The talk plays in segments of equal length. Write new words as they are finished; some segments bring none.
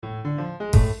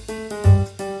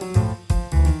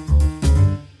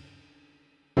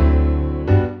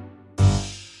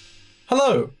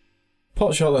Hello,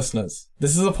 Potshot listeners.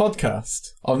 This is a podcast.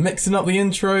 I'm mixing up the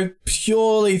intro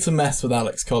purely to mess with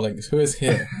Alex Collins, who is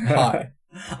here. Hi.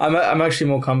 I'm actually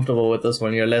more comfortable with this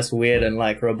one. You're less weird and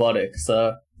like robotic,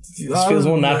 so this feels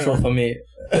more natural for me.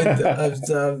 I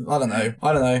don't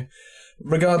know.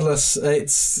 Regardless,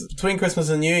 it's between Christmas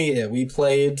and New Year. We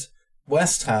played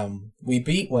West Ham. We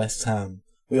beat West Ham.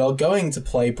 We are going to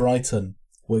play Brighton.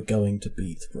 We're going to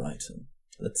beat Brighton.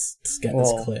 Let's get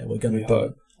this clear. We're going to do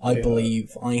it. I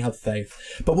believe. I have faith.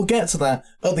 But we'll get to that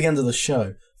at the end of the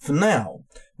show. For now,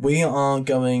 we are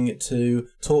going to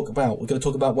talk about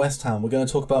West Ham. We're going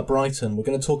to talk about Brighton. We're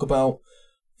going to talk about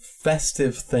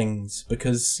festive things.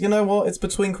 Because, you know what? It's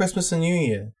between Christmas and New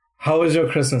Year. How was your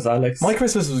Christmas, Alex? My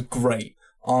Christmas was great.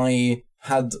 I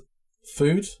had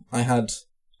food. I had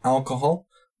alcohol.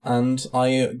 And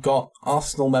I got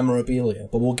Arsenal memorabilia.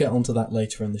 But we'll get onto that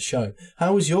later in the show.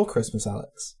 How was your Christmas,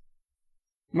 Alex?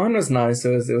 Mine was nice.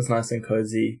 It was nice and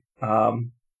cozy.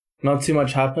 Not too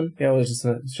much happened. Yeah, it was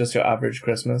just your average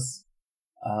Christmas.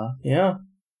 Yeah.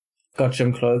 Got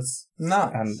gym clothes.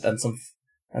 Nice.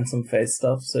 And some face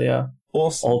stuff. So yeah.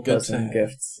 Awesome. All person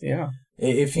gifts. Yeah.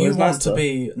 If you want to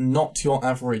be not your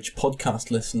average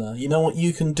podcast listener, you know what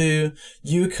you can do?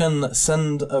 You can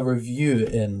send a review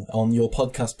in on your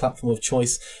podcast platform of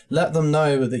choice. Let them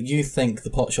know that you think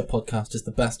the Potshot podcast is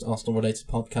the best Arsenal-related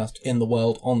podcast in the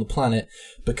world, on the planet,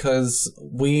 because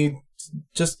we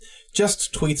just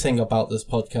tweeting about this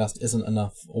podcast isn't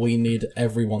enough. We need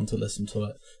everyone to listen to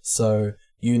it. So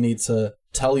you need to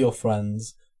tell your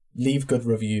friends, leave good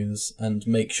reviews, and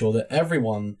make sure that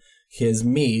everyone hears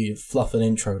me fluff an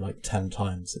intro like 10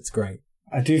 times. It's great.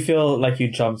 I do feel like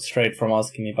you jumped straight from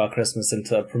asking me about Christmas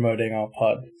into promoting our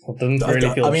pod. It didn't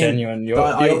really feel genuine.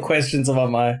 Your questions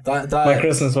about my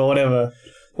Christmas or whatever.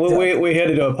 We're here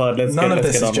to do a pod. None of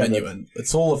this is genuine.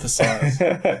 It's all a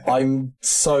facade. I'm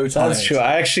so tired. That's true.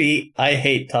 I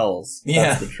hate towels.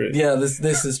 That's the truth. Yeah,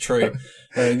 this is true.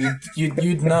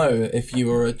 You'd know if you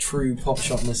were a true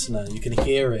Potshot listener. You can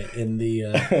hear it in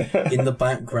the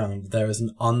background. There is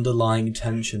an underlying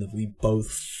tension of we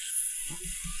both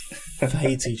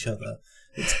hate each other.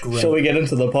 It's great. Shall we get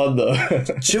into the pod though?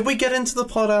 Should we get into the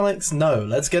pod, Alex? No,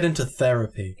 let's get into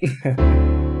therapy.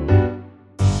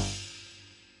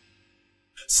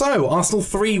 So, Arsenal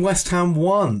 3, West Ham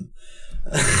 1.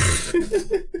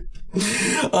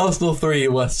 Arsenal 3,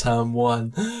 West Ham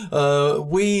 1.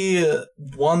 We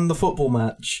won the football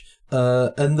match.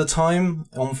 And the time,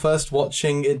 on first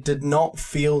watching, it did not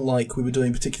feel like we were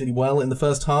doing particularly well in the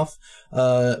first half.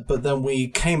 But then we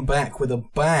came back with a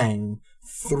bang.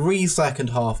 3 second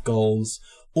half goals,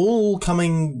 all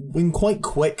coming in quite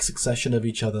quick succession of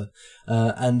each other.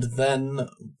 And then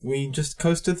we just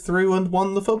coasted through and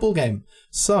won the football game.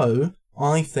 So,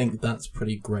 I think that's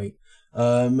pretty great.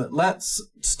 Let's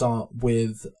start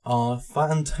with our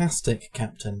fantastic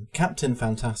captain. Captain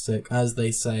Fantastic, as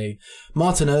they say.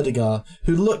 Martin Ødegaard,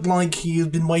 who looked like he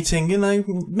had been waiting,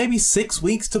 maybe 6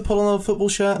 weeks to put on a football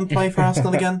shirt and play for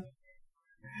Arsenal again.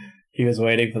 He was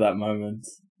waiting for that moment.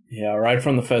 Yeah, right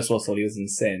from the first whistle, he was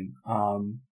insane.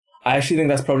 I actually think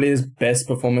that's probably his best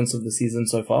performance of the season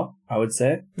so far, I would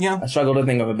say. Yeah. I struggle to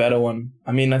think of a better one.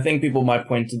 I mean, I think people might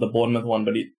point to the Bournemouth one,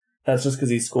 but that's just because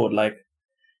he scored.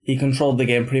 He controlled the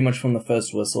game pretty much from the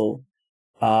first whistle.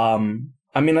 I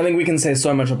mean, I think we can say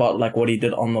so much about, what he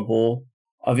did on the ball.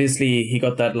 Obviously, he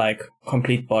got that,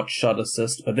 complete bot shot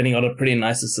assist, but then he got a pretty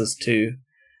nice assist too,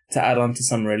 to add on to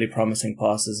some really promising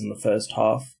passes in the first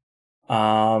half.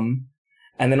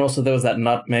 And then also there was that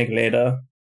nutmeg later.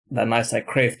 That nice,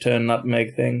 Cruyff turn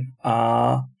nutmeg thing.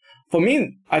 For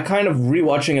me, I kind of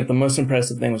rewatching it, the most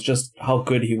impressive thing was just how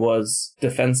good he was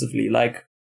defensively.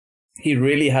 He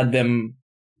really had them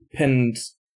pinned,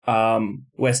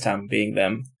 West Ham being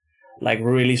them,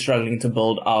 really struggling to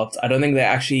build out. I don't think they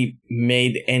actually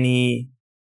made any,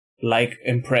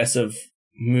 impressive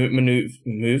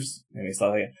moves. Let me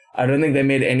start again. I don't think they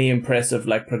made any impressive,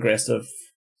 progressive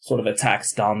sort of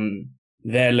attacks down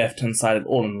their left-hand side at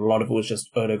all, and a lot of it was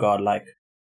just Ødegaard,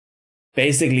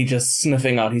 basically just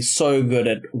sniffing out. He's so good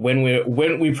at when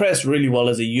we press really well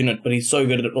as a unit, but he's so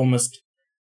good at almost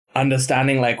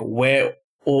understanding where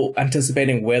or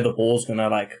anticipating where the ball's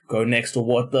gonna go next or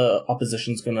what the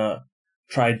opposition's gonna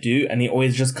try to do, and he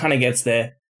always just kind of gets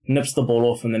there, nips the ball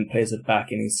off, and then plays it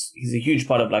back. And he's a huge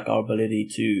part of our ability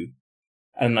to,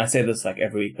 and I say this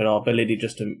every week, but our ability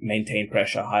just to maintain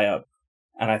pressure high up.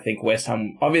 And I think West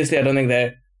Ham, obviously, I don't think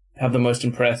they have the most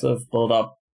impressive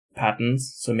build-up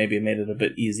patterns, so maybe it made it a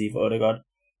bit easy for Ødegaard.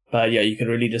 But yeah, you could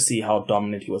really just see how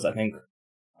dominant he was. I think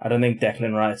I don't think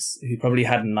Declan Rice, he probably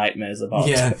had nightmares about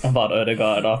Yeah. about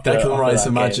Odegaard after Declan Rice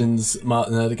that imagines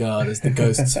Martin Odegaard as the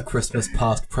ghosts of Christmas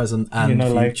past, present, and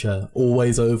future,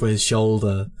 always over his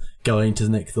shoulder, going to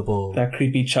nick the ball. That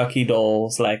creepy Chucky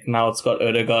dolls, like now it's got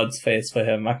Odegaard's face for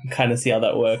him. I can kind of see how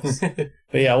that works.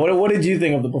 But yeah, what did you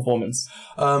think of the performance?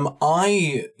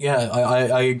 I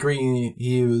agree.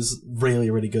 He was really,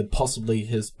 really good. Possibly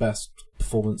his best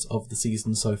performance of the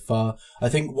season so far. I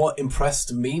think what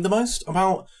impressed me the most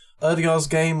about Odegaard's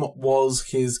game was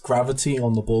his gravity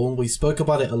on the ball. We spoke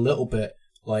about it a little bit,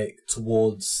 like,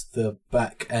 towards the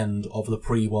back end of the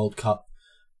pre-World Cup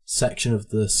section of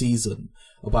the season,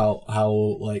 about how,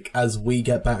 like, as we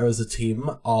get better as a team,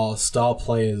 our star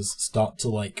players start to,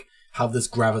 like, have this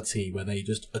gravity where they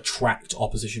just attract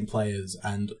opposition players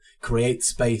and create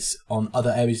space on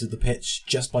other areas of the pitch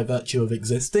just by virtue of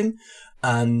existing.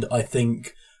 And I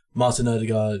think Martin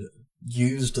Odegaard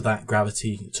used that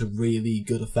gravity to really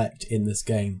good effect in this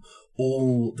game.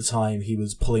 All the time he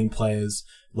was pulling players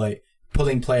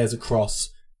across,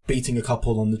 beating a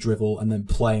couple on the dribble, and then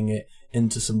playing it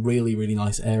into some really, really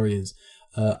nice areas.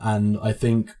 And I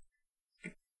think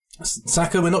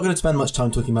Saka, we're not going to spend much time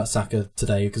talking about Saka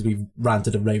today because we've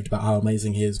ranted and raved about how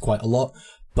amazing he is quite a lot.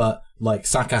 But, like,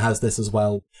 Saka has this as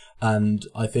well. And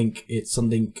I think it's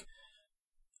something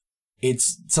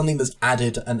that's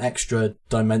added an extra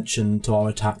dimension to our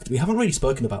attack that we haven't really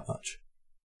spoken about much.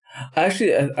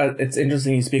 Actually, it's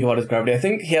interesting you speak about his gravity. I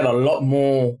think he had a lot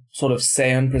more sort of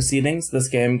say on proceedings this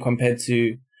game compared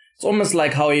to... It's almost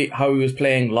like how he was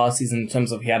playing last season in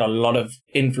terms of he had a lot of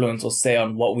influence or say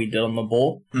on what we did on the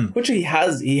ball, which he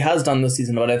has done this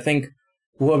season. But I think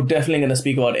we're definitely going to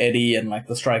speak about Eddie and like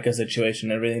the striker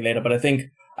situation and everything later. But I think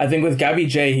with Gabby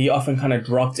J, he often kind of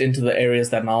dropped into the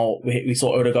areas that now we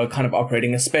saw Odegaard kind of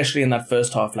operating, especially in that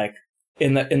first half. Like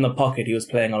in the pocket, he was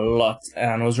playing a lot,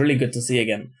 and it was really good to see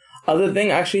again. Other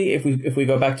thing, actually, if we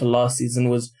go back to last season,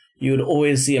 was you would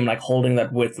always see him like holding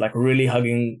that width, like really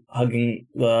hugging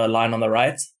the line on the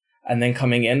right, and then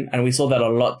coming in. And we saw that a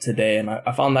lot today, and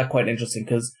I found that quite interesting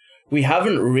because we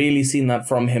haven't really seen that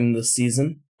from him this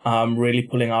season. Really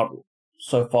pulling out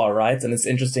so far right, and it's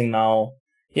interesting now.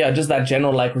 Yeah, just that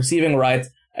general like receiving right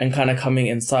and kind of coming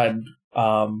inside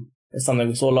is something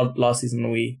we saw a lot last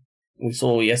season. We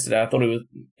saw yesterday. I thought it was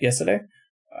yesterday,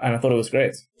 and I thought it was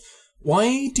great.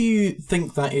 Why do you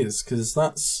think that is? Because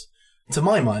that's, to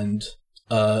my mind,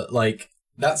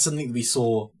 that's something that we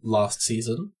saw last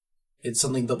season. It's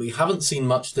something that we haven't seen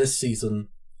much this season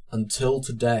until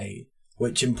today,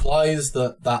 which implies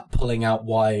that pulling out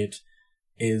wide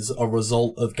is a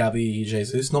result of Gabby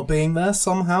Jesus not being there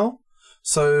somehow.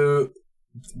 So,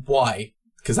 why?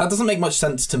 Because that doesn't make much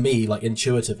sense to me, like,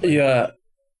 intuitively. Yeah.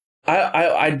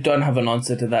 I don't have an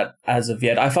answer to that as of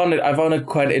yet. I found it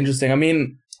quite interesting. I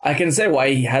mean, I can say why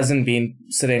he hasn't been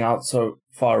sitting out so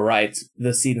far right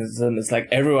this season. It's like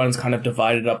everyone's kind of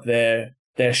divided up their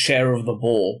share of the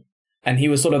ball. And he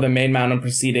was sort of the main man on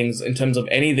proceedings in terms of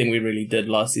anything we really did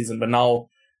last season. But now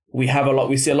we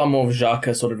see a lot more of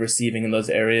Xhaka sort of receiving in those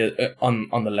areas on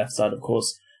the left side, of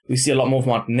course. We see a lot more of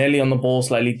Martinelli on the ball,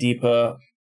 slightly deeper.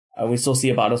 We still see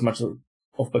about as much of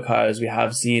Bukayo as we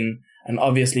have seen. And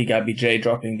obviously Gabby J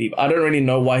dropping deep. I don't really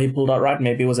know why he pulled out right.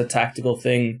 Maybe it was a tactical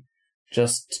thing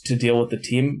just to deal with the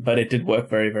team, but it did work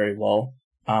very, very well.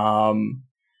 And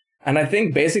I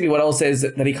think basically what I'll say is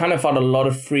that he kind of found a lot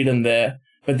of freedom there,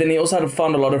 but then he also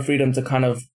found a lot of freedom to kind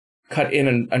of cut in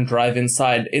and drive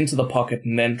inside into the pocket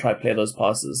and then try play those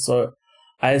passes. So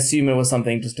I assume it was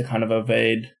something just to kind of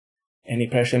evade any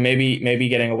pressure, maybe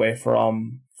getting away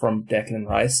from Declan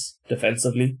Rice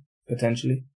defensively,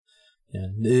 potentially.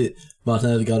 Yeah,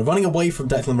 Martin Odegaard running away from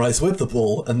Declan Rice with the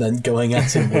ball and then going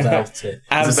at him without it.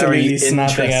 Absolutely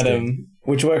snapping at him,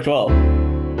 which worked well.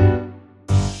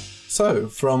 So,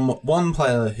 from one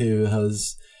player who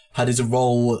has had his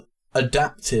role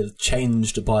adapted,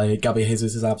 changed by Gabby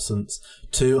Jesus' absence,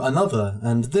 to another,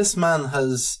 and this man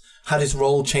has had his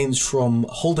role changed from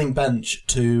holding bench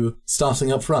to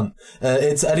starting up front.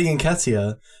 It's Eddie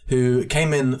Nketiah, who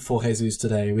came in for Jesus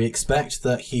today. We expect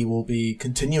that he will be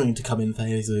continuing to come in for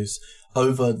Jesus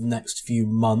over the next few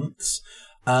months,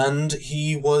 and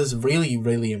he was really,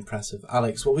 really impressive.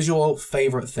 Alex, what was your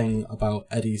favourite thing about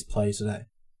Eddie's play today?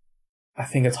 I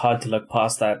think it's hard to look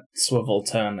past that swivel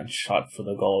turn and shot for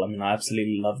the goal. I mean, I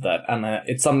absolutely love that. And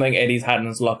it's something Eddie's had in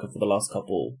his locker for the last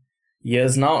couple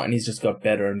years now, and he's just got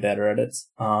better and better at it.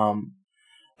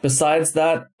 Besides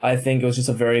that, I think it was just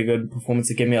a very good performance.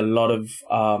 It gave me a lot of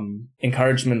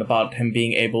encouragement about him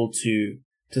being able to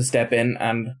step in,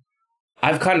 and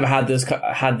I've kind of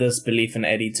had this belief in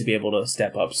Eddie to be able to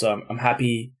step up. So I'm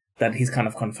happy that he's kind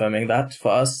of confirming that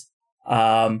for us.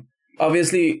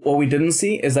 Obviously, what we didn't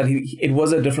see is that it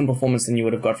was a different performance than you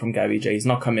would have got from Gabby J. He's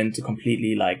not come in to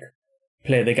completely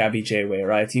play the Gabby J way,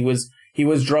 right? He was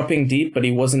dropping deep, but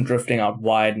he wasn't drifting out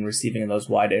wide and receiving in those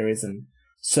wide areas and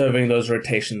serving those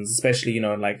rotations, especially,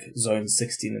 in zone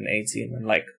 16 and 18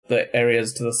 and the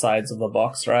areas to the sides of the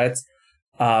box, right?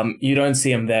 You don't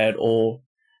see him there at all.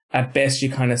 At best, you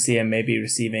kind of see him maybe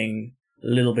receiving a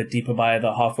little bit deeper by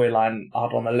the halfway line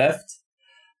out on the left.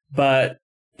 But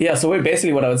yeah, so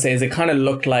basically what I would say is it kind of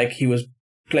looked like he was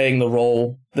playing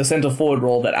the center forward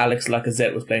role that Alex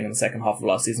Lacazette was playing in the second half of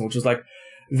last season, which was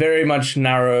very much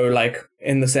narrow,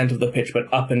 in the center of the pitch,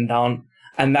 but up and down.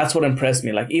 And that's what impressed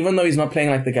me. Even though he's not playing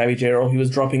the Gabby J role, he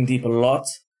was dropping deep a lot.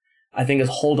 I think his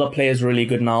hold-up play is really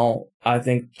good now. I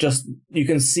think you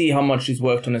can see how much he's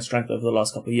worked on his strength over the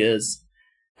last couple of years.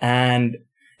 And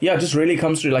yeah, it just really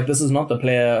comes through. This is not the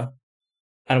player,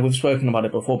 and we've spoken about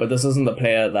it before, but this isn't the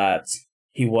player that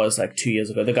he was 2 years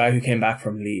ago. The guy who came back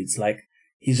from Leeds.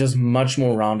 He's just much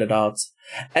more rounded out.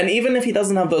 And even if he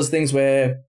doesn't have those things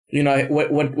where,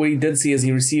 what we did see is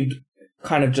he received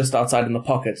kind of just outside in the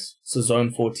pockets, so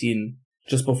zone 14,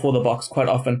 just before the box quite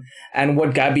often. And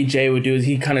what Gabby J would do is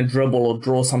he kind of dribble or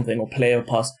draw something or play a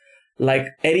pass.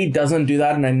 Eddie doesn't do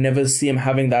that, and I never see him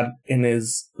having that in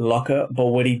his locker. But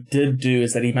what he did do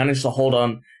is that he managed to hold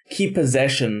on, keep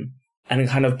possession, and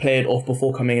kind of play it off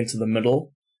before coming into the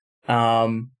middle.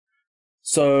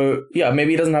 So yeah,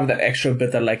 maybe he doesn't have that extra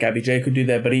bit that Gabby J could do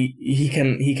there, but he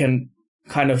can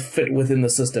kind of fit within the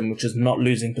system, which is not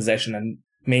losing possession and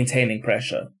maintaining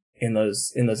pressure in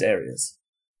those areas.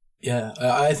 Yeah,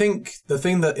 I think the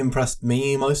thing that impressed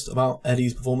me most about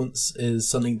Eddie's performance is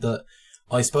something that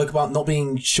I spoke about not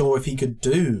being sure if he could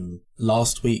do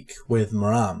last week with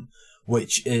Moran,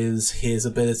 which is his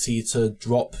ability to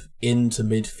drop into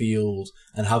midfield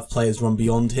and have players run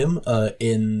beyond him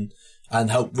and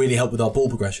really help with our ball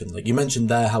progression. You mentioned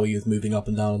there how he was moving up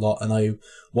and down a lot, and I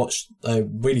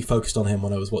really focused on him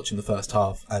when I was watching the first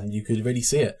half, and you could really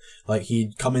see it.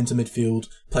 He'd come into midfield,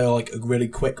 play a really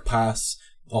quick pass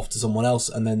off to someone else,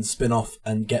 and then spin off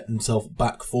and get himself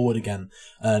back forward again.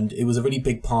 And it was a really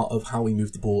big part of how he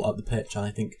moved the ball up the pitch, and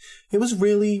I think it was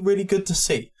really, really good to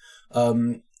see.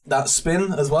 That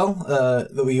spin as well,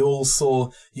 that we all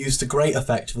saw used to great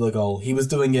effect for the goal. He was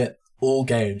doing it all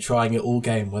game, trying it all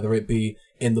game, whether it be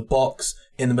in the box,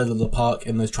 in the middle of the park,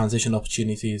 in those transition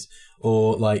opportunities,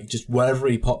 or just wherever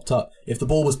he popped up. If the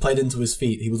ball was played into his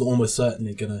feet, he was almost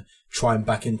certainly going to try and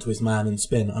back into his man and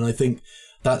spin. And I think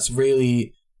that's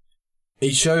really,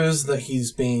 it shows that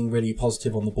he's being really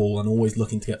positive on the ball and always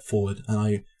looking to get forward. And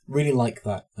I really like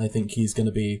that. I think he's going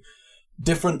to be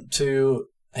different to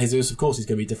Jesus. Of course he's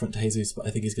going to be different to Jesus, but I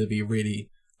think he's going to be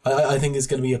I think it's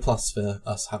going to be a plus for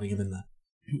us having him in there.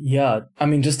 Yeah, I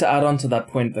mean, just to add on to that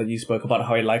point that you spoke about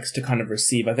how he likes to kind of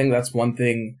receive, I think that's one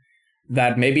thing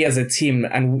that maybe as a team,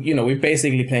 and we're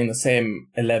basically playing the same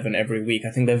 11 every week.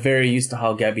 I think they're very used to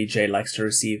how Gabby J likes to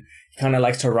receive. He kind of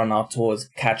likes to run out towards,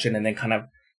 catch it, and then kind of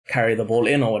carry the ball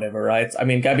in or whatever, right? I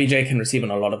mean, Gabby J can receive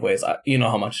in a lot of ways.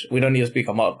 How much, we don't need to speak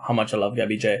about how much I love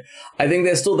Gabby J. I think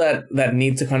there's still that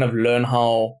need to kind of learn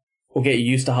how, or get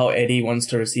used to how Eddie wants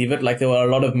to receive it. There were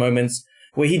a lot of moments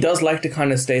where he does like to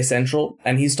kind of stay central,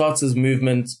 and he starts his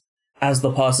movement as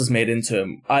the pass is made into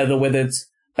him. Either whether it's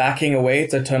backing away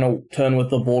to turn with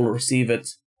the ball or receive it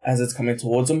as it's coming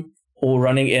towards him, or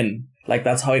running in.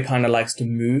 That's how he kind of likes to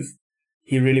move.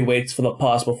 He really waits for the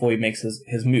pass before he makes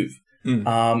his move.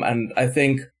 And I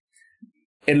think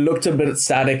it looked a bit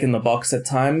static in the box at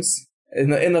times.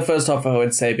 In the first half, I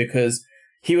would say, because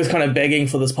he was kind of begging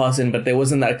for this pass in, but there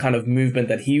wasn't that kind of movement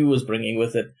that he was bringing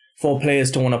with it for players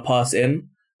to want to pass in.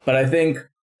 But I think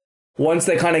once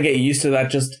they kind of get used to that,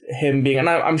 just him being, and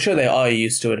I'm sure they are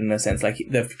used to it in a sense,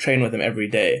 they've trained with him every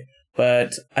day.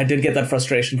 But I did get that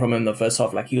frustration from him in the first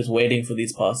half, he was waiting for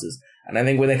these passes. And I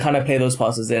think when they kind of play those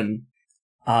passes in,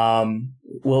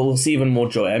 we'll see even more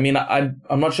joy. I mean,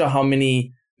 I'm not sure how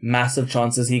many massive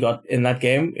chances he got in that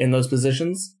game in those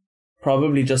positions.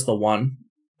 Probably just the one.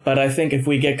 But I think if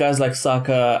we get guys like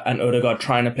Saka and Odegaard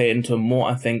trying to play into him more,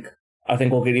 I think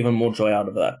we'll get even more joy out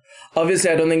of that.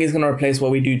 Obviously, I don't think he's going to replace what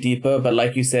we do deeper, but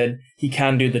like you said, he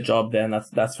can do the job there, and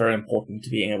that's very important to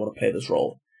being able to play this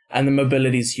role. And the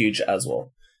mobility is huge as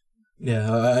well.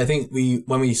 Yeah, I think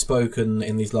when we spoke in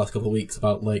these last couple of weeks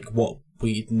about what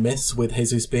we miss with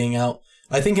Jesus being out,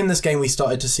 I think in this game we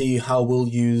started to see how we'll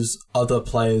use other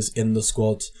players in the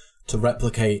squad to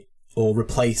replicate or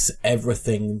replace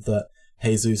everything that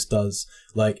Jesus does.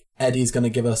 Eddie's going to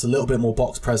give us a little bit more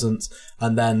box presence,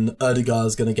 and then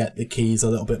Odegaard's going to get the keys a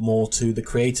little bit more to the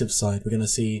creative side. We're going to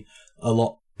see a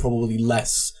lot, probably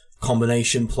less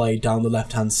combination play down the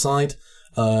left-hand side,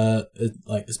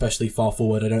 like especially far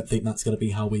forward. I don't think that's going to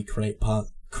be how we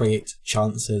create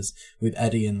chances with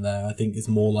Eddie in there. I think it's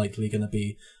more likely going to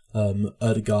be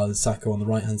Ødegaard and Saka on the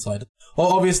right-hand side. Well,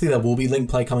 obviously there will be link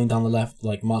play coming down the left,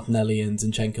 like Martinelli and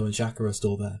Zinchenko and Xhaka are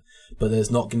still there, but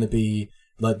there's not going to be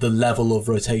like the level of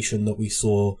rotation that we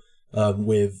saw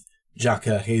with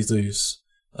Xhaka, Jesus,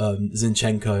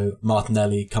 Zinchenko,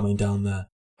 Martinelli coming down there.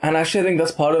 And actually, I think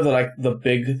that's part of the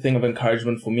big thing of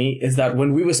encouragement for me is that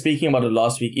when we were speaking about it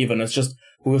last week, even it's just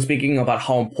we were speaking about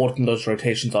how important those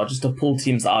rotations are, just to pull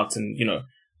teams out and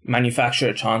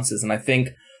manufacture chances. And I think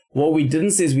what we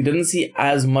didn't see is we didn't see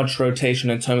as much rotation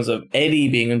in terms of Eddie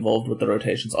being involved with the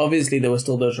rotations. Obviously, there were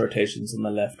still those rotations on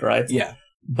the left, right? Yeah.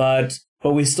 But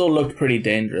we still looked pretty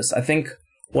dangerous. I think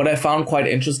what I found quite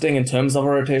interesting in terms of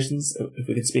our rotations, if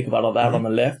we could speak about all that on the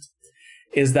left,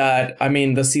 is that, I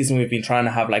mean, this season we've been trying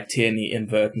to have like Tierney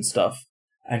invert and stuff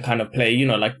and kind of play,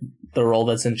 like the role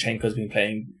that Zinchenko's been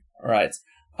playing, right?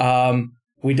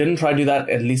 We didn't try to do that,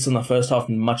 at least in the first half,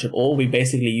 much at all. We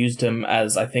basically used him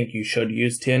as I think you should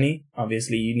use Tierney.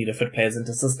 Obviously, you need to fit players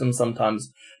into systems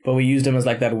sometimes, but we used him as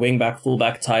like that wing-back,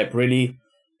 full-back type, really,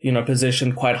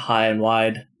 positioned quite high and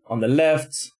wide on the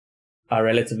left,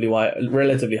 relatively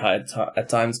high at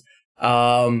times.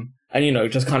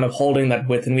 And, just kind of holding that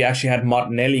width. And we actually had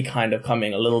Martinelli kind of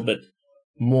coming a little bit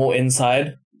more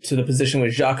inside to the position where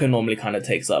Xhaka normally kind of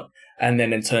takes up. And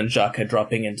then in turn, Xhaka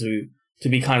dropping into to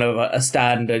be kind of a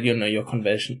standard, your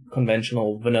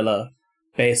conventional vanilla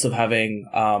base of having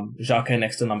Xhaka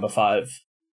next to number 5,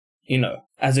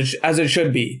 as it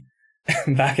should be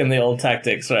back in the old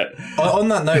tactics, right? On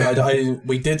that note,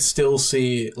 we did still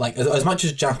see, like, as much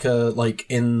as Xhaka, like,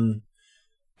 in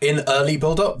early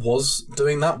build-up was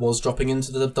doing that, was dropping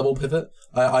into the double pivot,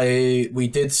 we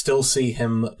did still see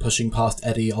him pushing past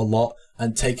Eddie a lot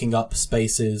and taking up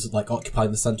spaces, like occupying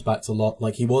the centre-backs a lot.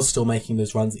 Like, he was still making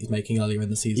those runs that he's making earlier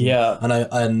in the season. Yeah.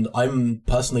 And I'm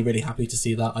personally really happy to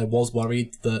see that. I was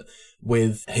worried that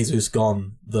with Jesus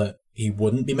gone, that he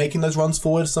wouldn't be making those runs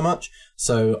forward so much.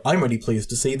 So I'm really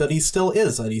pleased to see that he still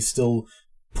is, and he's still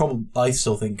I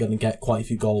still think going to get quite a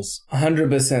few goals.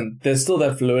 100%. There's still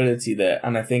that fluidity there,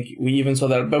 and I think we even saw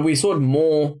that, but we saw it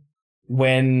more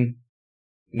when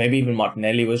maybe even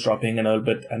Martinelli was dropping a little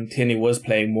bit and Tierney was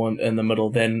playing more in the middle.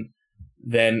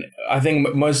 Then I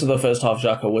think most of the first half,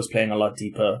 Xhaka was playing a lot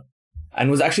deeper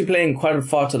and was actually playing quite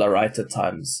far to the right at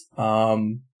times.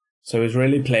 So he was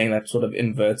really playing that sort of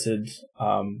inverted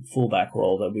fullback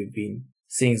role that we've been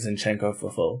seeing Zinchenko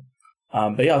fulfill.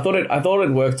 But yeah, I thought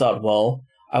it worked out well.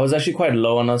 I was actually quite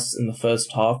low on us in the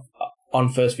first half. On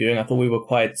first viewing, I thought we were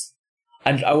quite...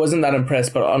 I wasn't that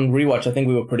impressed, but on rewatch, I think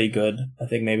we were pretty good. I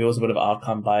think maybe it was a bit of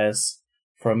outcome bias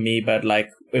from me, but like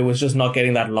it was just not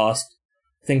getting that last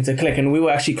thing to click. And we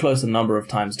were actually close a number of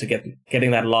times to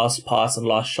getting that last pass and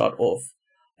last shot off.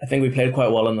 I think we played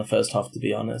quite well in the first half, to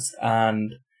be honest.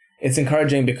 And it's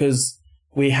encouraging because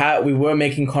we were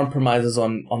making compromises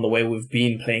on the way we've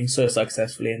been playing so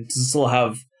successfully, and to still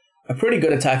have a pretty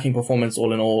good attacking performance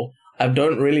all in all. I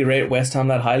don't really rate West Ham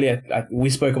that highly. We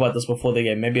spoke about this before the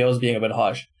game. Maybe I was being a bit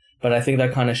harsh, but I think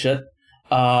that kind of shit.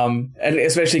 And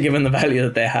especially given the value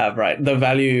that they have, right? The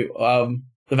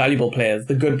valuable players,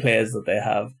 the good players that they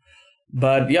have.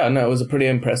 But yeah, no, it was a pretty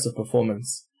impressive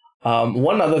performance.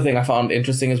 One other thing I found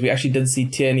interesting is we actually did see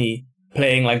Tierney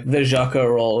playing like the Xhaka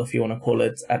role, if you want to call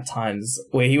it, at times,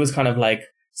 where he was kind of like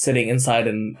sitting inside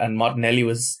and Martinelli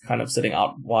was kind of sitting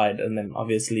out wide, and then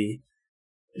obviously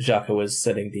Xhaka was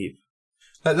sitting deep.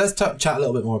 Let's chat a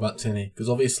little bit more about Tierney, because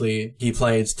obviously he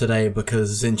played today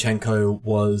because Zinchenko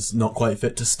was not quite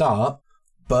fit to start,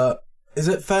 but is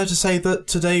it fair to say that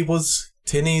today was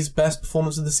Tierney's best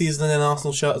performance of the season in an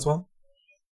Arsenal shirt as well?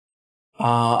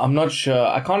 I'm not sure.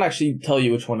 I can't actually tell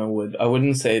you which one I would. I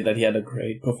wouldn't say that he had a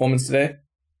great performance today,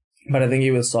 but I think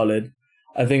he was solid.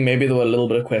 I think maybe there were a little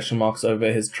bit of question marks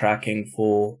over his tracking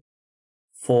for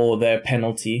their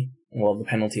penalty. Well, the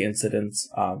penalty incident.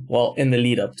 In the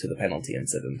lead up to the penalty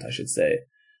incident, I should say.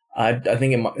 I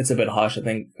think it's a bit harsh. I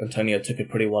think Antonio took it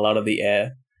pretty well out of the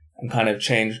air and kind of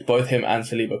changed both him and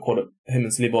Saliba, caught him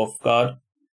and Saliba off guard,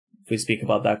 if we speak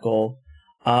about that goal.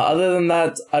 Other than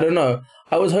that, I don't know.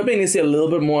 I was hoping to see a little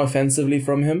bit more offensively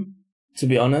from him, to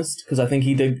be honest, because I think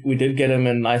we did get him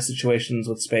in nice situations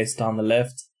with space down the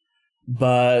left,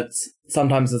 but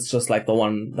sometimes it's just like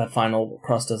that final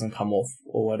cross doesn't come off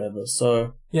or whatever.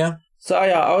 So yeah. So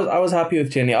yeah, I was happy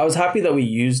with Tierney. I was happy that we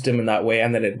used him in that way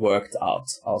and that it worked out.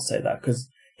 I'll say that, because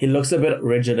he looks a bit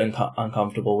rigid and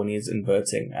uncomfortable when he's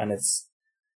inverting, and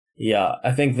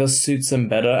I think this suits him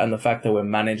better, and the fact that we're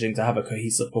managing to have a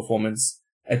cohesive performance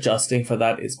adjusting for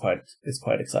that is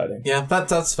quite exciting. Yeah,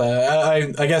 that's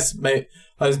fair. I guess I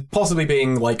was possibly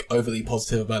being like overly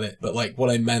positive about it, but like what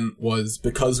I meant was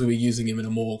because we were using him in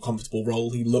a more comfortable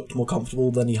role, he looked more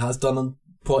comfortable than he has done on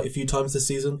quite a few times this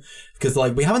season. Because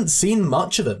like we haven't seen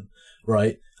much of him,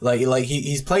 right? Like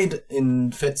he's played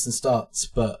in fits and starts,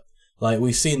 but like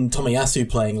we've seen Tomiyasu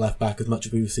playing left back as much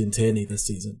as we've seen Tierney this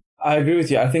season. I agree with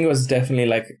you. I think it was definitely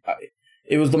like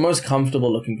it was the most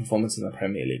comfortable looking performance in the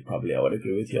Premier League. Probably, I would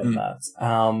agree with you on that.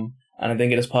 And I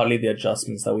think it is partly the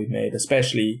adjustments that we've made,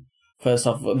 especially first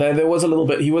off. There was a little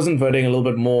bit. He was inverting a little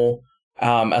bit more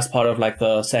as part of like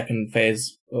the second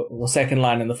phase, or second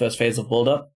line in the first phase of build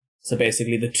up. So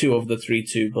basically, the 2 of the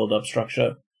 3-2 build up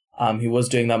structure. He was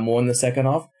doing that more in the second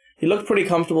half. He looked pretty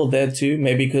comfortable there too,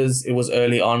 maybe because it was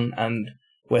early on and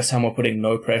West Ham were putting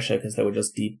no pressure because they were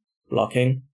just deep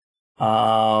blocking.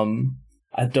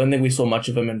 I don't think we saw much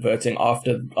of him inverting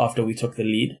after we took the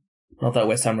lead. Not that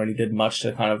West Ham really did much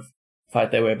to kind of fight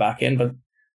their way back in, but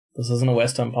this isn't a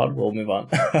West Ham pod. We'll move on.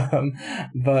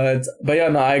 But yeah,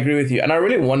 no, I agree with you. And I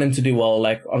really want him to do well,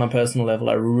 like on a personal level.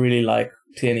 I really like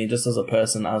Tierney just as a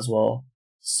person as well.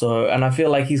 So, and I feel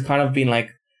like he's kind of been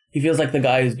like, he feels like the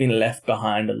guy who's been left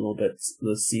behind a little bit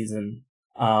this season,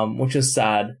 which is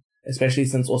sad, especially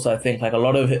since also I think like a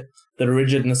lot of the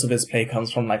rigidness of his play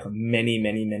comes from like many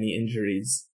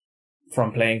injuries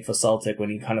from playing for Celtic when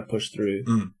he kind of pushed through.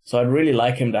 So I'd really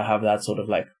like him to have that sort of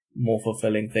like more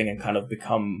fulfilling thing and kind of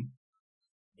become,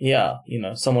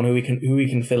 someone who we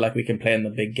can feel like we can play in the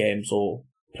big games or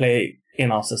play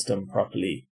in our system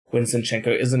properly when Zinchenko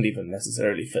isn't even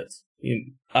necessarily fit.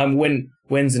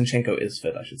 When Zinchenko is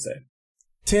fit, I should say.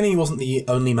 Tierney wasn't the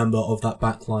only member of that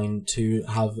backline to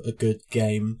have a good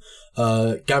game.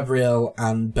 Gabriel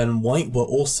and Ben White were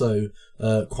also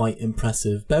quite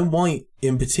impressive. Ben White,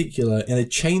 in particular, in a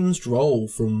changed role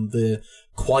from the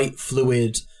quite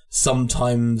fluid,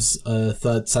 sometimes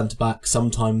third centre-back,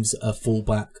 sometimes a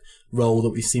full-back role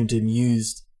that we seemed to have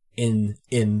used in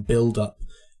build-up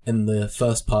in the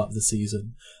first part of the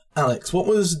season. Alex, what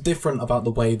was different about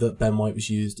the way that Ben White was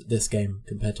used this game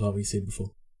compared to what we've seen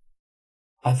before?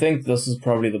 I think this is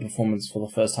probably the performance for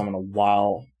the first time in a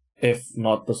while, if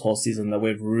not this whole season, that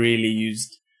we've really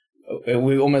used.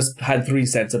 We almost had 3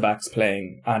 centre-backs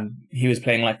playing, and he was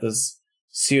playing like this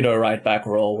pseudo right-back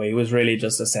role where he was really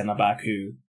just a centre-back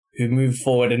who moved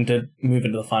forward and did move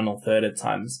into the final third at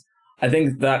times. I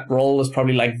think that role was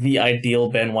probably like the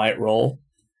ideal Ben White role,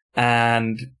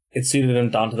 and it suited him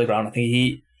down to the ground. I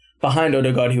think behind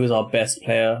Odegaard, he was our best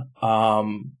player.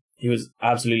 He was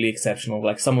absolutely exceptional.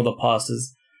 Like some of the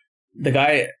passes, the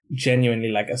guy genuinely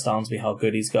like astounds me how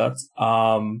good he's got.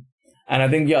 And I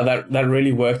think, that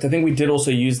really worked. I think we did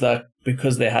also use that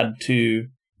because they had to,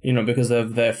 because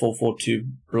of their 4-4-2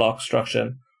 block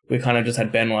structure. We kind of just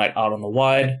had Ben White out on the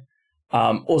wide.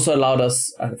 Also allowed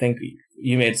us, I think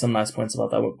you made some nice points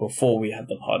about that before we had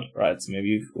the pod, right? So maybe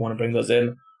you want to bring those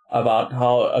in about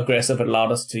how aggressive it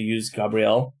allowed us to use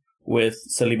Gabriel with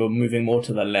Saliba moving more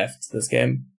to the left this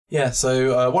game. Yeah,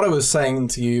 so what I was saying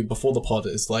to you before the pod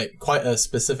is like quite a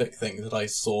specific thing that I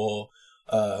saw,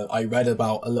 I read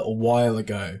about a little while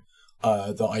ago,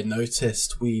 that I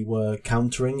noticed we were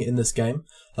countering in this game.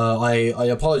 I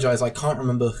apologise, I can't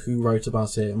remember who wrote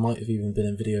about it. It might have even been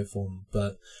in video form,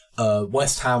 but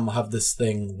West Ham have this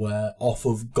thing where off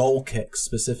of goal kicks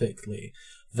specifically,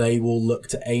 they will look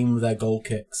to aim their goal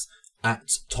kicks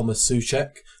at Thomas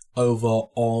Souček over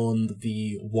on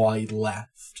the wide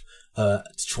left. To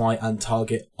try and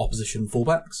target opposition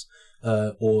fullbacks,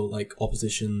 or like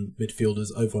opposition midfielders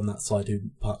over on that side who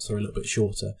perhaps are a little bit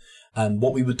shorter. And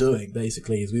what we were doing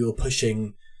basically is we were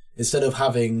pushing, instead of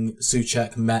having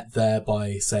Souček met there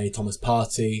by, say, Thomas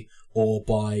Partey or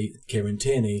by Kieran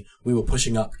Tierney, we were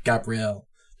pushing up Gabriel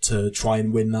to try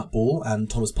and win that ball,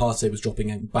 and Thomas Partey was dropping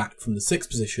him back from the 6th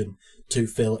position to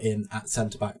fill in at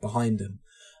centre-back behind him.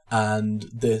 And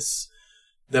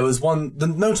there was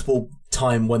the notable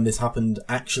time when this happened,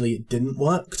 actually it didn't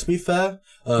work, to be fair.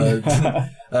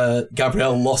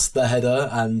 Gabriel lost the header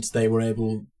and they were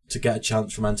able to get a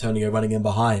chance from Antonio running in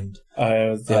behind.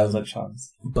 It was a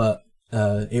chance. But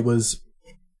it was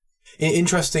an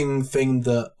interesting thing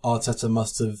that Arteta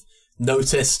must have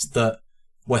noticed that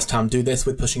West Ham do this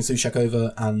with pushing Souček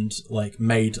over and like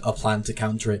made a plan to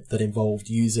counter it that involved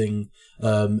using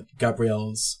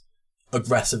Gabriel's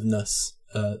aggressiveness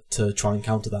to try and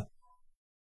counter that.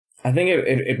 I think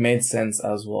it made sense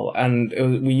as well. And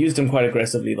we used him quite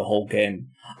aggressively the whole game.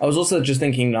 I was also just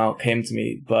thinking now, it came to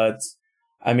me, but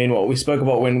I mean, what we spoke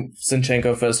about when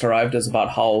Zinchenko first arrived is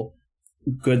about how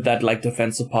good that like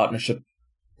defensive partnership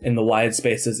in the wide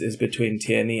spaces is between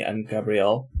Tierney and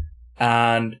Gabriel.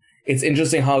 And it's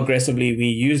interesting how aggressively we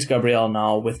used Gabriel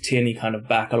now with Tierney kind of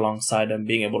back alongside him,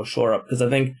 being able to shore up. Because I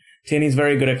think Tierney's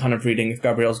very good at kind of reading if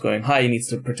Gabriel's going high, he needs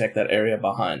to protect that area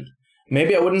behind.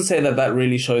 Maybe I wouldn't say that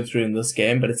really showed through in this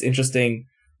game, but it's interesting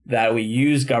that we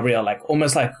use Gabriel like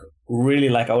almost like really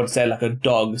like I would say like a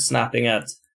dog snapping at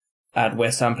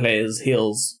West Ham players'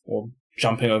 heels or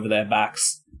jumping over their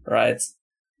backs, right?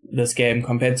 This game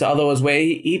compared to others where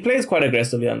he plays quite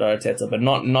aggressively under Arteta, but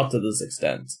not to this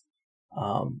extent.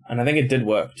 And I think it did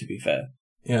work, to be fair.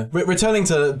 Yeah. Returning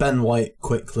to Ben White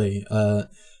quickly,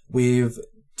 you've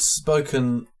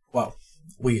spoken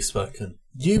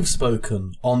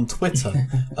on Twitter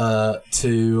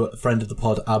to a friend of the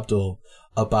pod, Abdul,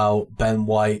 about Ben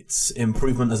White's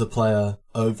improvement as a player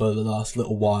over the last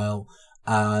little while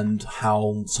and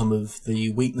how some of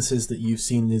the weaknesses that you've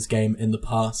seen in his game in the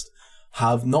past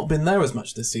have not been there as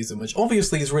much this season, which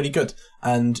obviously is really good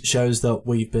and shows that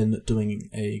we've been doing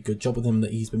a good job with him,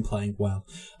 that he's been playing well.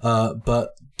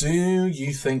 But do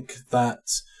you think that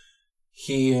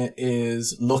he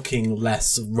is looking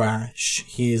less rash,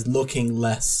 he is looking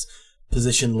less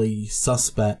positionally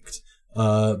suspect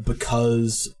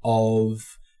because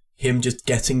of him just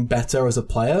getting better as a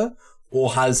player,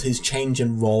 or has his change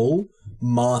in role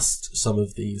masked some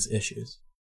of these issues?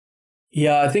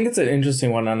 Yeah, I think it's an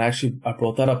interesting one, and actually I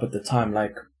brought that up at the time.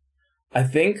 Like, I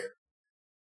think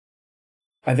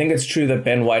it's true that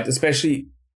Ben White, especially,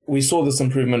 we saw this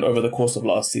improvement over the course of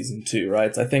last season too,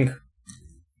 right? I think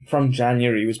from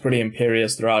January he was pretty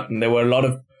imperious throughout, and there were a lot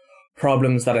of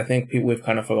problems that I think we've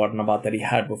kind of forgotten about that he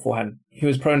had beforehand. He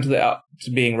was prone to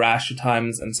being rash at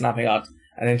times and snapping out,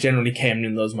 and it generally came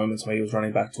in those moments where he was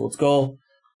running back towards goal.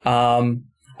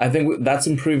 I think that's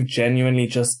improved genuinely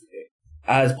just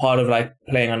as part of like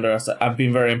playing under us. I've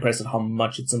been very impressed at how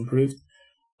much it's improved.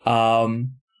 But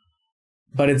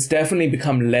it's definitely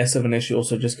become less of an issue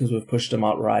also just because we've pushed him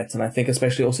out right. And I think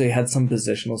especially also he had some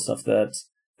positional stuff that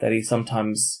he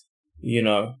sometimes,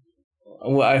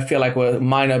 I feel like were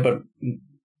minor but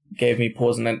gave me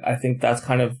pause. And I think that's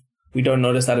kind of, we don't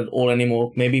notice that at all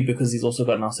anymore. Maybe because he's also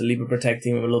got now Saliba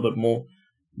protecting him a little bit more.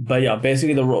 But yeah,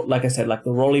 basically the role, like I said, like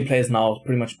the role he plays now is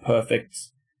pretty much perfect.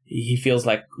 He feels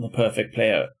like the perfect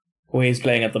player where he's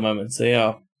playing at the moment. So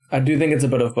yeah, I do think it's a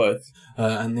bit of both.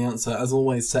 And the answer, as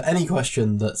always, to any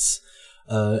question that's,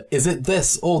 is it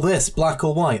this or this, black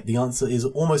or white? The answer is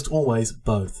almost always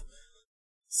both.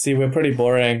 See, we're pretty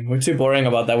boring. We're too boring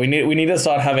about that. We need to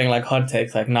start having like hot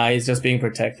takes. Like, nah, he's just being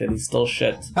protected. He's still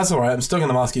shit. That's all right. I'm still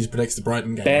going to ask you to predict the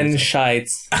Brighton game. Ben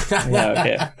Shites.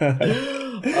 Yeah,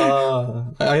 okay.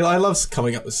 I love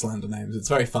coming up with slander names. It's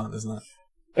very fun, isn't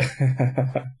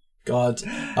it? God.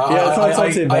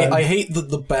 I hate that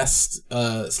the best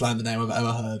slander name I've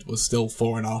ever heard was still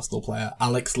for an Arsenal player.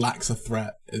 Alex Lacks a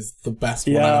Threat is the best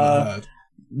one I've ever heard.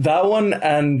 That one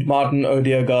and Martin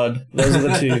Odegaard. Those are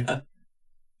the two.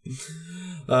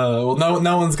 Well,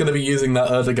 no one's going to be using that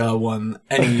Erdegaard one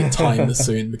any time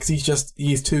soon because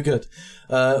he's too good.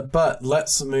 But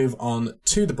let's move on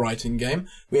to the Brighton game.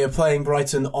 We are playing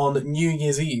Brighton on New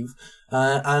Year's Eve,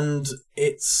 and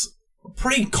it's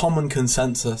pretty common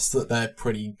consensus that they're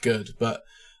pretty good, but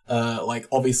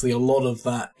obviously a lot of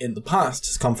that in the past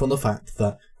has come from the fact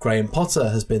that Graham Potter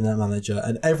has been their manager,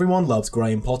 and everyone loves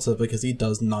Graham Potter because he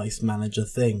does nice manager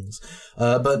things.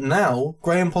 But now,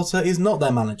 Graham Potter is not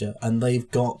their manager, and they've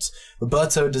got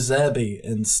Roberto De Zerbi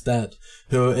instead,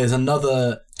 who is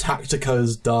another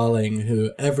Tactico's darling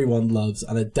who everyone loves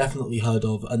and had definitely heard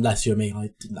of, unless you're me. I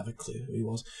didn't have a clue who he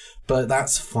was. But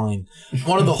that's fine.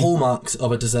 One of the hallmarks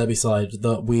of a De Zerbi side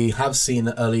that we have seen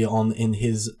earlier on in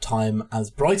his time as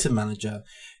Brighton manager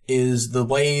is the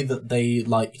way that they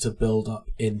like to build up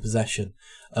in possession.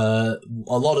 A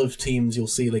lot of teams you'll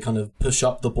see they kind of push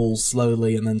up the ball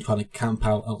slowly and then kind of camp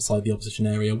out outside the opposition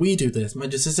area. We do this.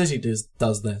 Manchester City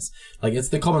does this. Like, it's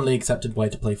the commonly accepted way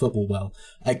to play football well.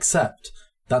 Except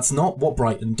that's not what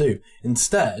Brighton do.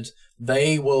 Instead,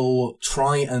 they will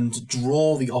try and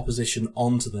draw the opposition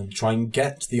onto them, try and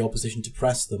get the opposition to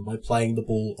press them by playing the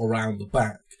ball around the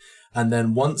back. And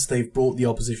then once they've brought the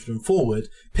opposition forward,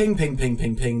 ping, ping, ping,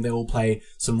 ping, ping, they will play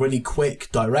some really quick,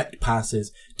 direct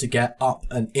passes to get up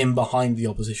and in behind the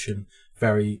opposition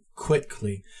very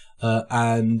quickly.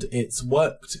 And it's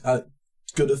worked at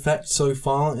good effect so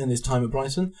far in his time at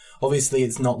Brighton. Obviously,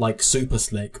 it's not like super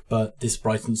slick, but this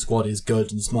Brighton squad is good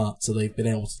and smart, so they've been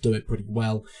able to do it pretty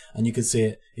well. And you can see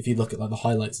it if you look at like the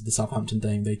highlights of the Southampton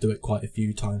game. They do it quite a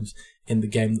few times in the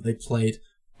game that they played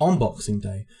on Boxing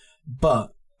Day.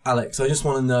 But Alex, I just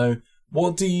want to know,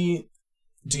 what do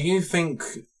you think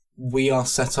we are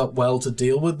set up well to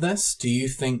deal with this? Do you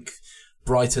think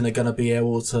Brighton are going to be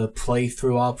able to play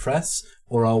through our press,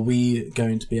 or are we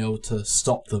going to be able to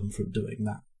stop them from doing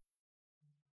that?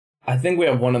 I think we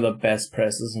have one of the best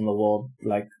presses in the world,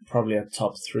 like probably a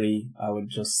top 3, I would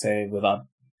just say, without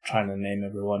trying to name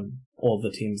all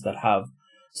the teams that have.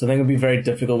 So I think it'll be very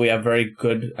difficult. We have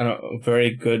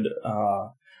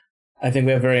I think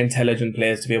we have very intelligent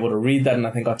players to be able to read that, and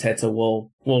I think Arteta will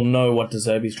know what De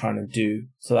Zerbi's trying to do.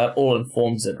 So that all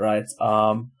informs it, right?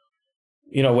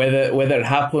 Whether it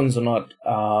happens or not,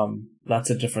 that's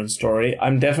a different story.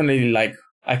 I'm definitely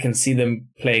I can see them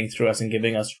playing through us and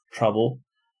giving us trouble,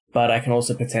 but I can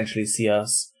also potentially see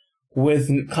us with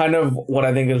kind of what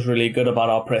I think is really good about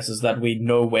our press is that we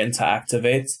know when to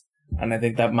activate, and I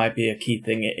think that might be a key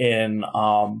thing in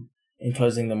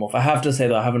closing them off. I have to say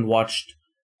though, I haven't watched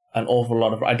an awful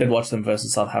lot of. I did watch them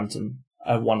versus Southampton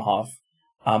at one half,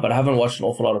 but I haven't watched an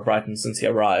awful lot of Brighton since he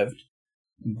arrived.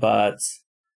 But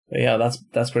yeah,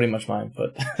 that's pretty much my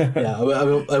input. Yeah,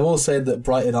 I will say that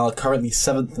Brighton are currently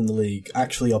 7th in the league,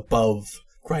 actually above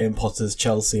Graham Potter's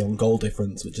Chelsea on goal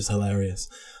difference, which is hilarious.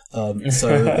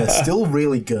 So they're still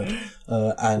really good,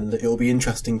 and it'll be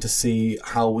interesting to see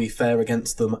how we fare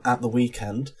against them at the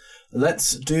weekend.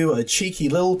 Let's do a cheeky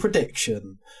little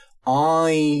prediction.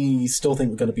 I still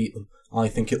think we're going to beat them. I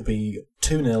think it'll be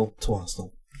 2-0 to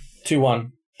Arsenal.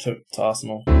 2-1 to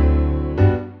Arsenal.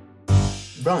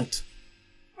 Right.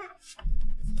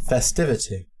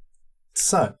 Festivity.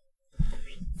 So,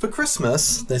 for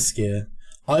Christmas this year,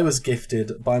 I was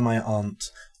gifted by my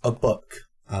aunt a book,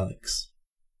 Alex.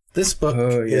 This book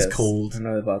is called I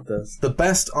know about this. The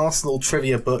Best Arsenal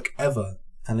Trivia Book Ever,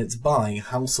 and it's by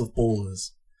House of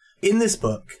Ballers. In this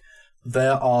book,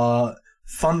 there are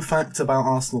fun facts about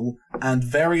Arsenal and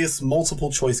various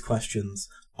multiple choice questions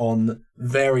on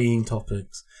varying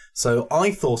topics. So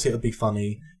I thought it would be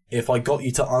funny if I got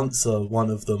you to answer one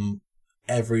of them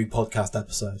every podcast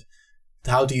episode.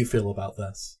 How do you feel about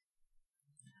this?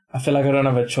 I feel like I don't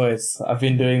have a choice. I've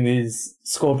been doing these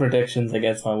score predictions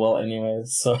against my will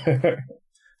anyways, so...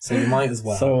 So you might as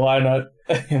well. So why not?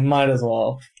 You might as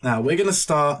well. Now, we're going to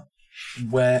start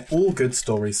where all good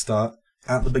stories start,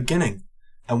 at the beginning.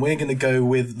 And we're going to go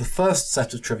with the first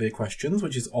set of trivia questions,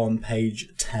 which is on page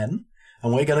 10.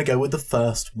 And we're going to go with the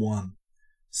first one.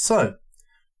 So,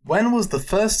 when was the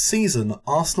first season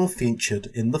Arsenal featured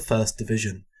in the First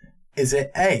Division? Is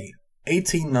it A,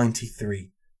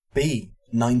 1893, B,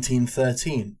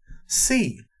 1913,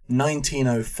 C,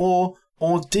 1904,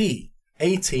 or D,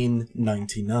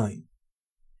 1899?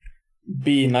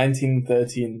 B,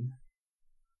 1913.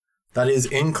 That is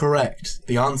incorrect.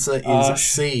 The answer is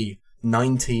C,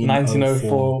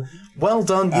 1904. Well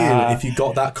done you if you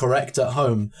got that correct at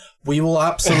home. We will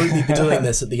absolutely be doing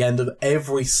this at the end of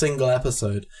every single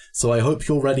episode, so I hope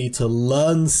you're ready to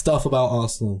learn stuff about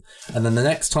Arsenal. And then the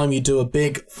next time you do a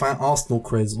big fat Arsenal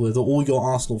quiz with all your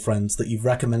Arsenal friends that you've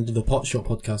recommended the Potshot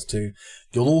podcast to,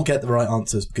 you'll all get the right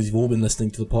answers because you've all been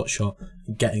listening to the Potshot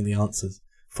and getting the answers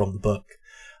from the book.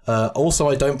 Also,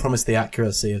 I don't promise the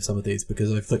accuracy of some of these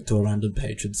because I flicked to a random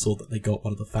page and saw that they got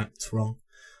one of the facts wrong.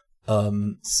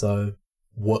 So,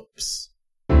 whoops.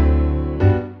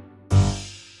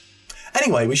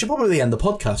 Anyway, we should probably end the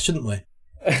podcast, shouldn't we?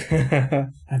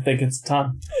 I think it's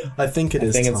time. I think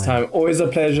it's time. Always a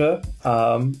pleasure.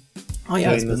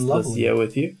 It's been lovely this year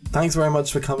with you. Thanks very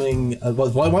much for coming.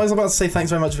 Why was I about to say thanks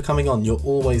very much for coming on? You're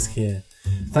always here.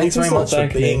 Thanks very much for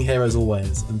being here as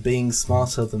always and being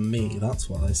smarter than me. That's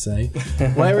what I say.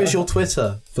 Where is your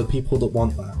Twitter for people that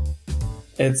want that?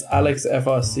 It's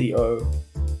AlexFRCO.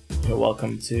 You're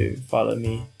welcome to follow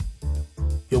me.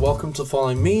 You're welcome to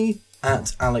follow me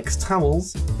at Alex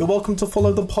Towels. You're welcome to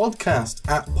follow the podcast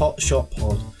at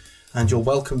PotShotPod. And you're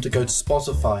welcome to go to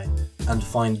Spotify and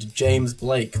find James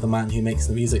Blake, the man who makes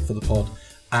the music for the pod,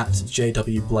 at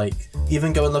JW Blake.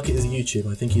 Even go and look at his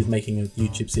YouTube. I think he's making a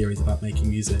YouTube series about making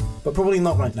music. But probably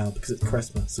not right now because it's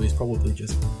Christmas, so he's probably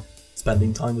just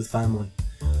spending time with family.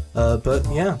 But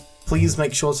yeah, please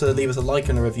make sure to leave us a like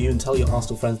and a review and tell your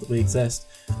Arsenal friends that we exist.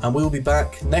 And we will be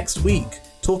back next week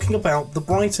talking about the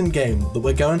Brighton game that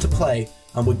we're going to play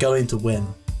and we're going to win.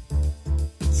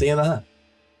 See you there.